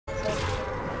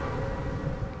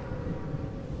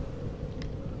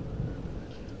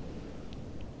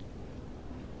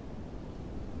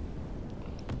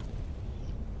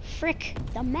frick,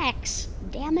 the max.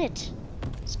 Damn it.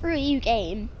 Screw you,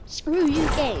 game. Screw you,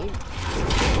 game.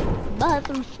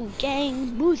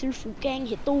 Motherfucking gang,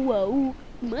 hit the wall.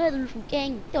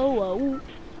 Motherfucking hit the wall.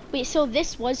 Wait, so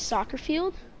this was soccer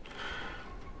field?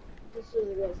 This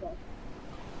really was that.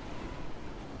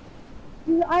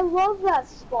 Dude, I love that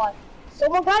spot.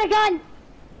 Someone got a gun!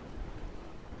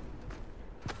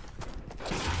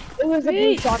 It was a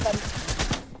blue shotgun.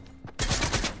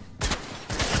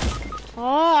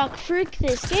 Oh, frick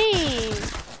this game.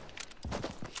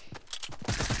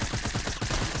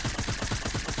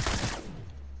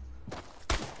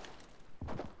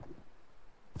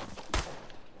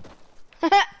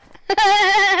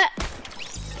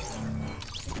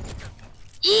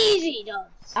 Easy does.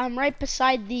 I'm right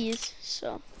beside these,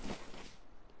 so.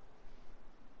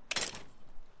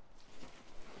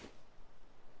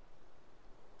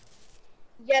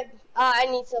 Yep, I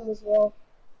need some as well.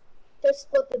 Just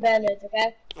split the bandits,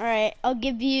 okay? Alright, I'll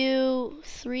give you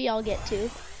 3, I'll get 2.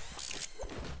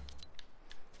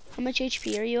 How much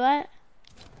HP are you at?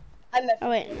 I'm at Oh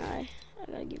wait, no, I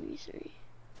gotta give you 3.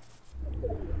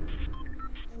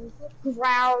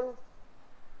 ground.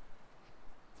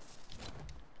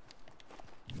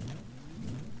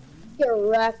 Get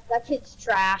wrecked. That kid's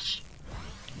trash.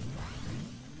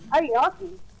 How are you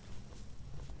knocking?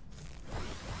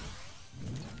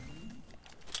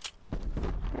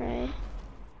 Alright.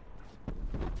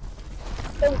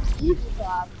 Those easy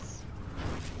jobs.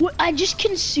 What, I just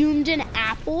consumed an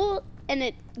apple and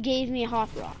it gave me a hot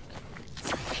rock.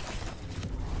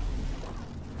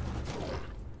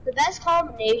 The best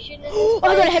combination is Oh,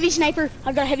 I got a heavy sniper.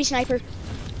 I've got a heavy sniper.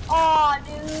 oh,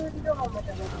 dude, you know how much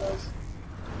I love those.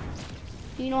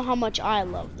 You know how much I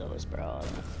love those, bro.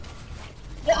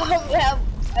 Yeah, I have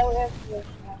to.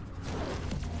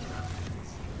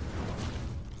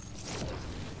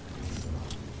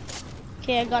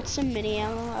 Okay, I got some mini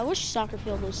ammo. I wish soccer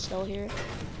field was still here.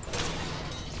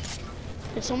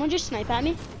 Did someone just snipe at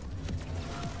me?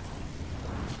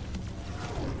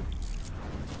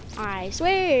 I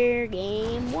swear,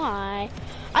 game, why?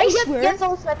 I swear. Yes,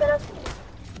 someone sniped at us.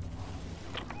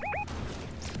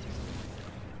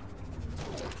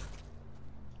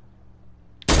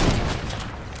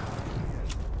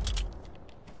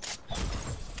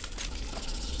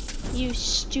 You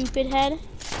stupid head.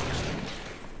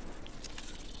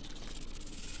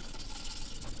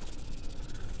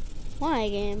 Why,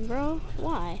 game, bro?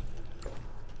 Why?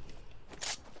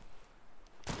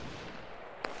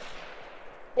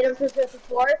 Hit him for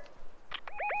 54.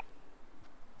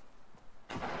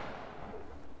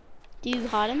 Do you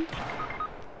got him?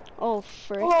 Oh,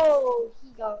 frick. Oh, he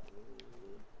got me.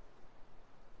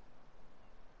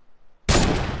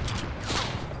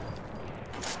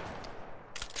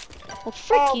 Well,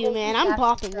 frick Oh, you, but man. he's I'm actually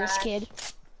bopping this trash. kid.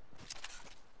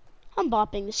 I'm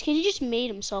bopping this kid. He just made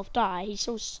himself die. He's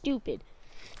so stupid.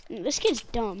 This kid's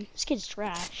dumb. This kid's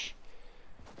trash.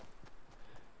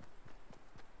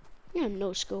 You have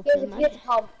no scope Here's in a kid's that.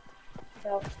 pump.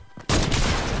 So,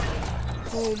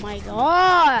 Oh my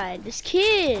god, this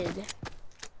kid.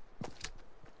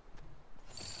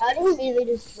 how did he immediately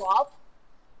just drop?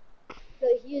 So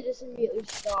he just immediately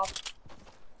stopped.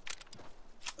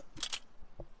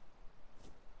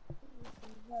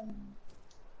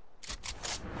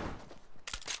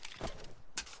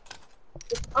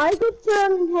 If I could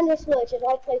turn Nintendo Switch and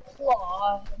I play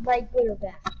Claw, my good or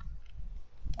bad.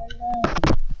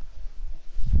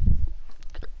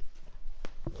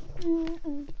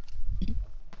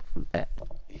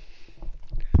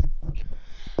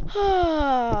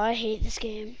 Oh, I hate this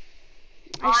game.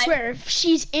 I swear, if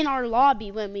she's in our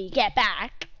lobby when we get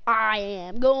back, I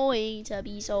am going to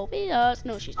be so pissed.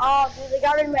 No, she's not. Oh, dude, they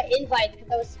got rid of my invite because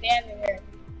I was spamming her.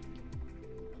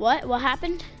 What? What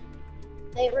happened?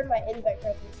 They got rid of my invite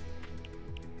present.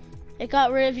 It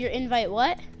got rid of your invite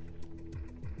what?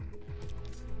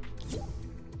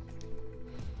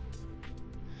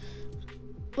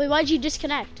 Wait, why'd you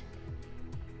disconnect?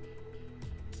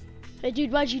 Hey,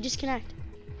 dude, why'd you disconnect?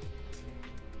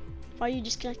 Why are you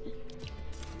disconnected?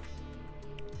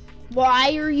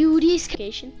 Why are you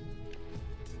disconnected?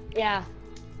 Yeah,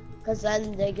 because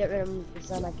then they get rid of me, because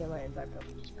then I get my invite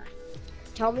privileges back.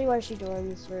 Tell me why she's doing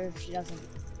this, or if she doesn't.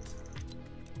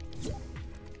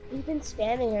 We've been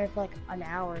spamming her for like an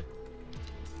hour.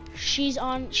 She's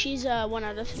 1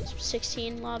 out of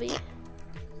 16 lobby.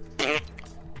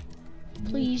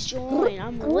 Please join.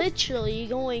 I'm literally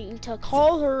going to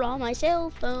call her on my cell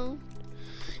phone.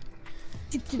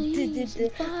 Please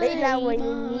Right now when you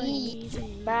invite need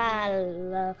me. my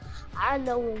love, I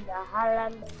know when the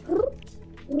Harlem.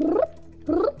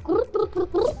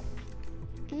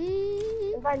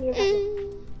 Invite me.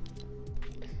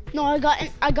 No,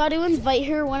 I got to invite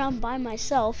her when I'm by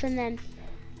myself, and then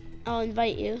I'll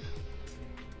invite you.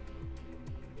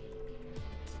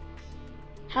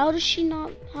 How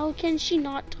can she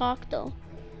not talk though?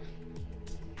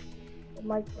 The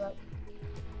mic broke.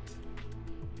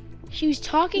 She was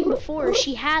talking before,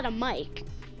 she had a mic.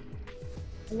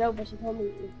 I know, but she told me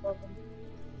it was broken.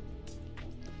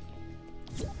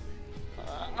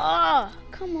 Oh,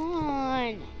 come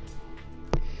on.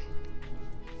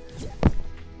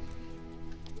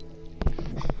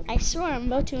 I swear I'm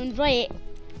about to invite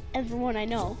everyone I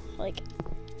know. Like,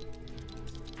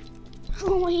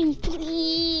 join,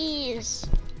 please.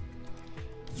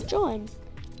 Join,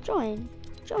 join,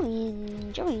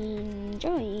 join, join,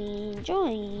 join,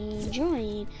 join,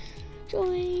 join.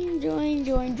 Join, join,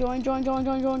 join, join, join, join,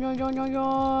 join, join, join, join, join,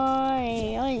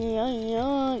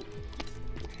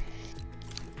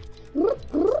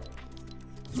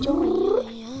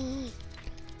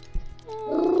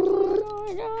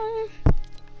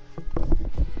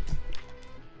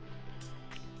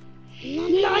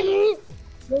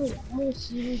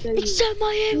 Accept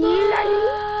my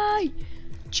invite!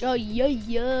 Joy,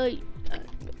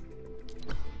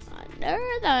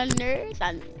 thunder,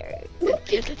 thunder.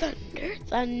 Feel the thunder,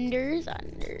 thunder,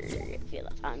 thunder. Feel the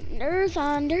thunder,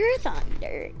 thunder,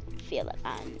 thunder. Feel the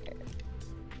thunder.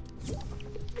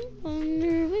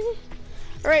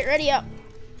 Alright, ready up.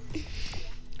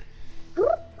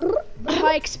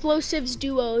 High explosives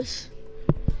duos.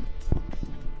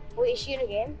 Wait, is she in a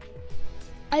game?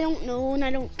 I don't know and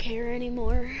I don't care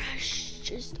anymore. I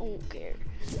just don't care.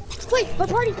 Wait, my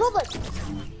party's public!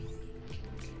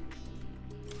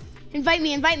 Invite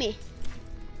me, invite me.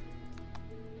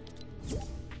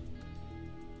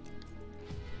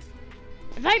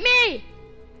 Invite me!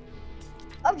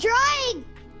 I'm trying!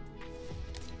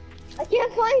 I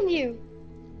can't find you.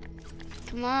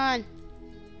 Come on.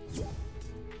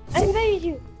 I invited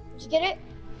you. Did you get it?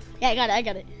 Yeah, I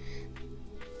got it.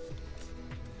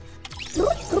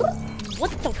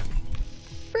 What the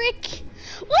frick?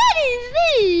 What is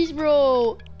this,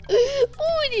 bro?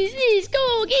 What is this?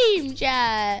 Go game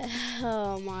chat.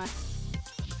 Oh my.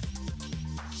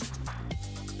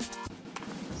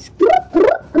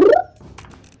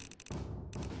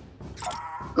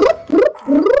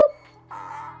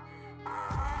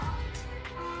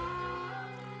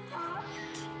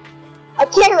 I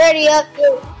can't ready up,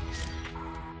 dude.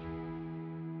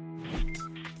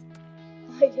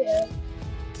 I can't.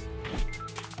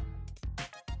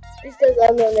 It says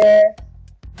I'm in there.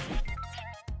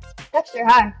 Dexter,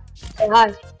 hi. Say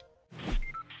hi.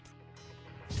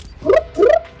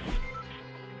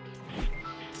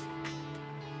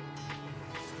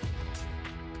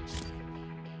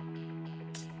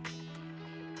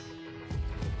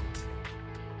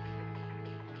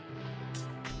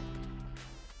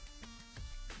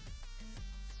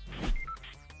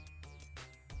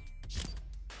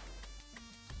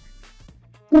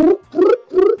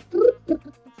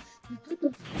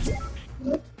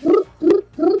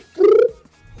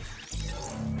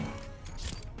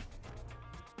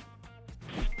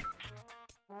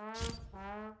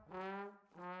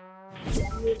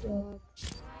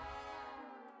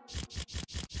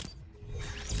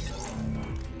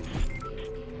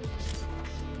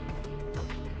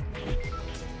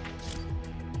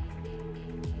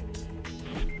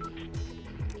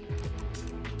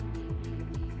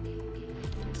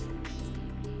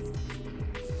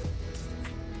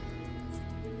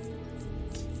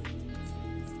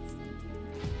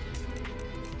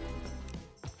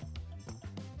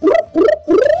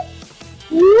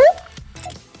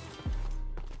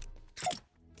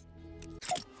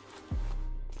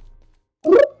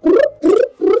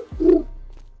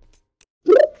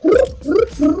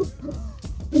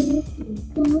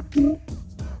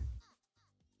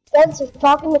 Spencer,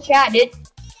 talk in the chat, dude.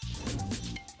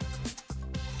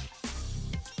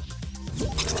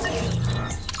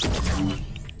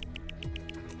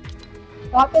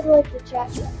 Talk in like the chat.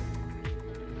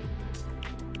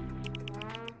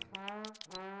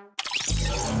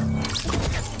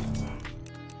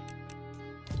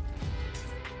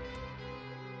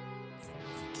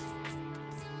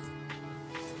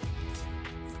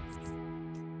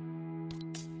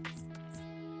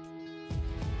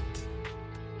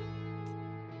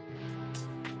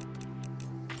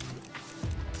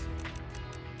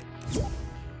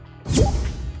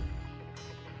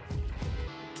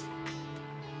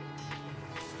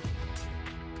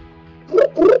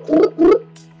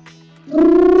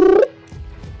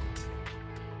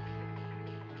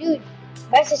 Dude,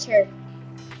 message her.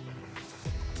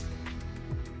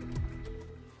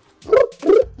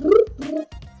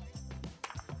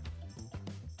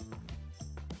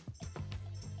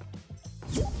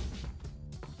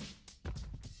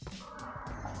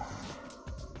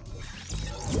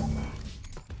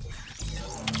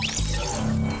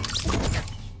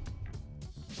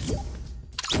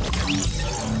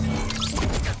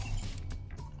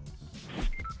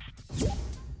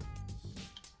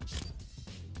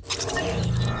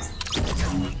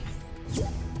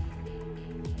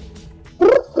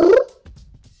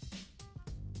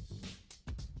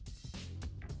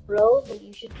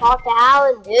 Talk to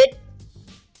Alan, dude.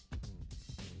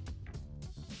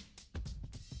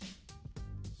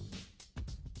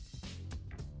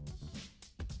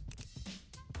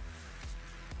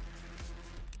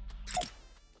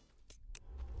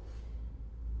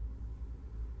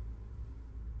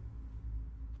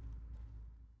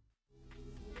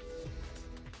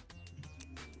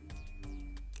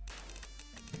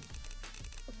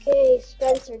 Okay,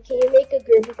 Spencer, can you make a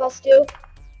group of us two?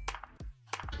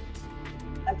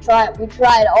 We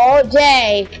tried all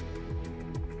day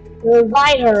to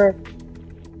invite her.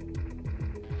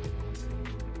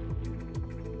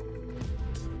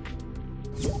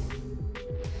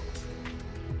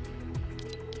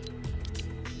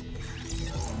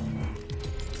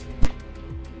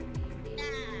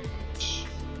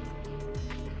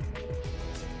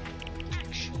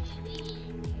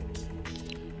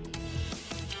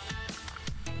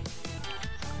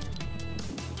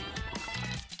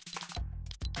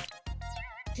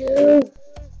 Dude.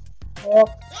 Oh.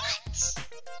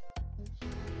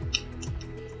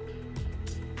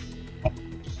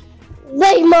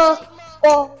 Lama.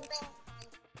 Oh.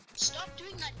 Stop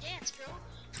doing that dance, bro.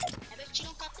 I bet you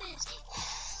don't got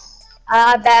this.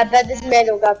 I bet this man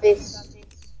don't got this.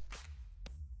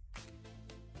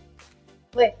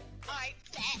 Wait. I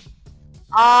bet.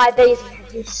 I bet he's got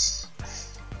this.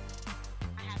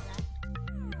 I have that.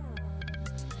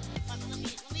 Let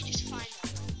me just find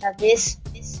that. Have this.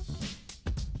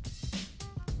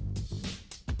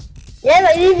 Yeah,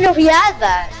 I didn't even know if he had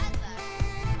that.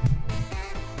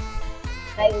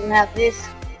 I even have this.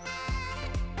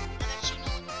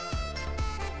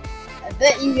 I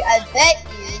bet you,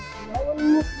 no one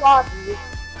in this lobby.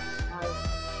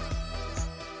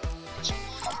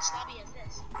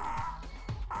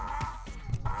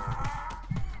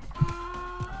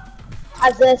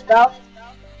 How's this, bro?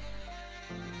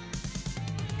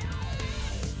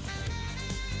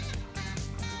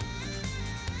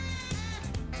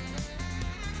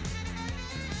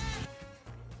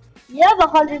 You have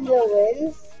 100 mil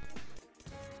wins,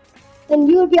 then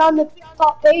you would be on the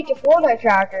top page of Fortnite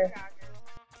Tracker.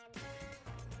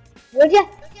 Would ya?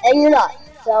 And you're not,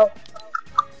 so.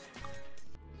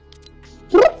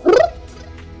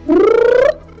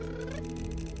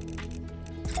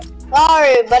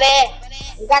 Sorry, buddy.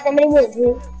 You got that many wins,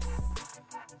 dude.